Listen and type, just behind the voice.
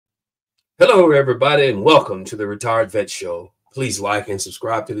Hello, everybody, and welcome to the Retired Vet Show. Please like and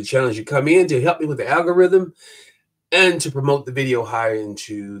subscribe to the channel as you come in to help me with the algorithm and to promote the video higher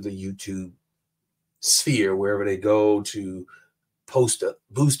into the YouTube sphere, wherever they go to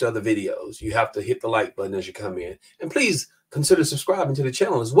boost other videos. You have to hit the like button as you come in. And please consider subscribing to the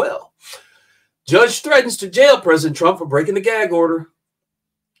channel as well. Judge threatens to jail President Trump for breaking the gag order.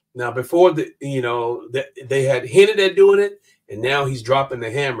 Now, before they had hinted at doing it, and now he's dropping the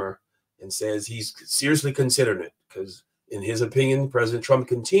hammer and says he's seriously considering it because, in his opinion, President Trump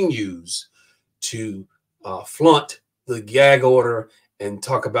continues to flaunt the gag order and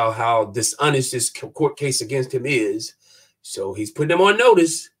talk about how dishonest this court case against him is. So he's putting him on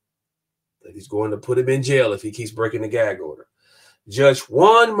notice that he's going to put him in jail if he keeps breaking the gag order. Judge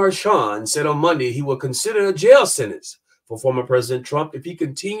Juan Merchan said on Monday he will consider a jail sentence for former President Trump if he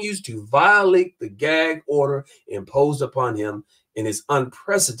continues to violate the gag order imposed upon him in his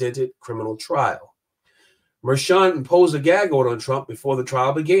unprecedented criminal trial. Merchan imposed a gag order on Trump before the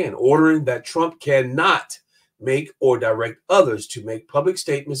trial began, ordering that Trump cannot make or direct others to make public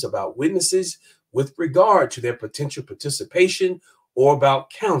statements about witnesses with regard to their potential participation or about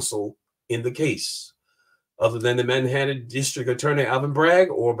counsel in the case, other than the Manhattan District Attorney Alvin Bragg,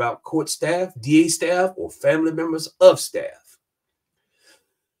 or about court staff, DA staff, or family members of staff.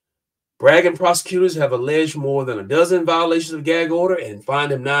 Bragg and prosecutors have alleged more than a dozen violations of the gag order and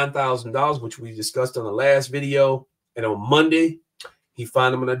fined him $9,000, which we discussed on the last video. And on Monday, he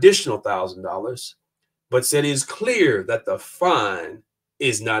fined him an additional $1,000, but said it is clear that the fine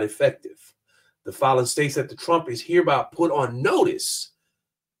is not effective. The filing states that the Trump is hereby put on notice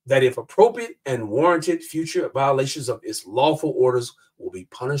that if appropriate and warranted, future violations of its lawful orders will be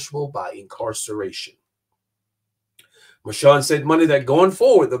punishable by incarceration. Merchan said Monday that going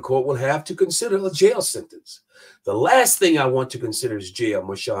forward, the court will have to consider a jail sentence. The last thing I want to consider is jail,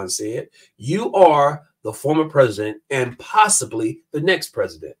 Merchan said. You are the former president and possibly the next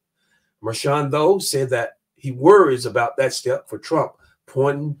president. Merchan, though, said that he worries about that step for Trump,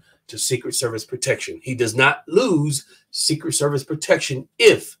 pointing to Secret Service protection. He does not lose Secret Service protection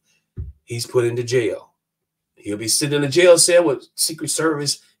if he's put into jail. He'll be sitting in a jail cell with Secret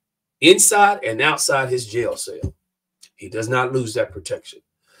Service inside and outside his jail cell. He does not lose that protection.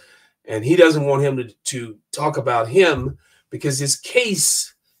 And he doesn't want him to talk about him because his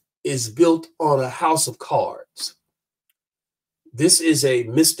case is built on a house of cards. This is a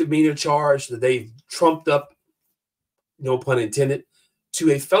misdemeanor charge that they've trumped up, no pun intended, to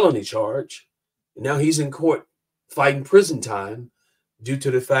a felony charge. And now he's in court fighting prison time due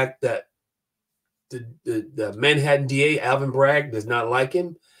to the fact that the Manhattan DA, Alvin Bragg, does not like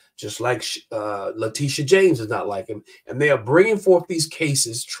him, just like Letitia James does not like him. And they are bringing forth these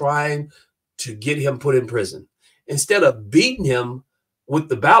cases trying to get him put in prison. Instead of beating him with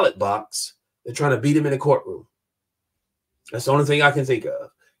the ballot box, they're trying to beat him in a courtroom. That's the only thing I can think of,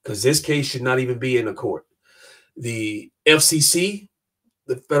 because this case should not even be in a court. The FCC,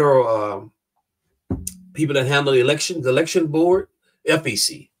 the federal people that handle the election board,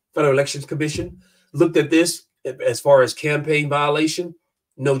 FEC, Federal Elections Commission, looked at this as far as campaign violation.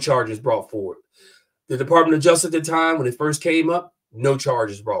 No charges brought forward. The Department of Justice at the time, when it first came up, no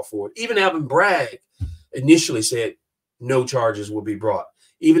charges brought forward. Even Alvin Bragg initially said no charges will be brought.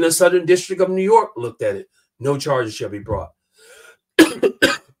 Even the Southern District of New York looked at it. No charges shall be brought.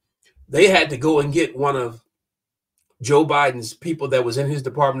 They had to go and get one of Joe Biden's people that was in his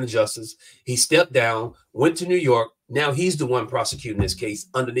Department of Justice. He stepped down, went to New York. Now he's the one prosecuting this case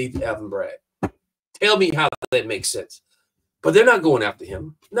underneath Alvin Bragg. Tell me how that makes sense. But they're not going after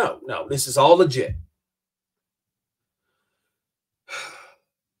him. No, this is all legit.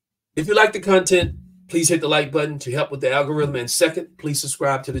 If you like the content, please hit the like button to help with the algorithm. And second, please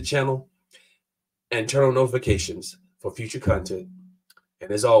subscribe to the channel and turn on notifications for future content. And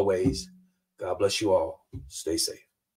as always, God bless you all. Stay safe.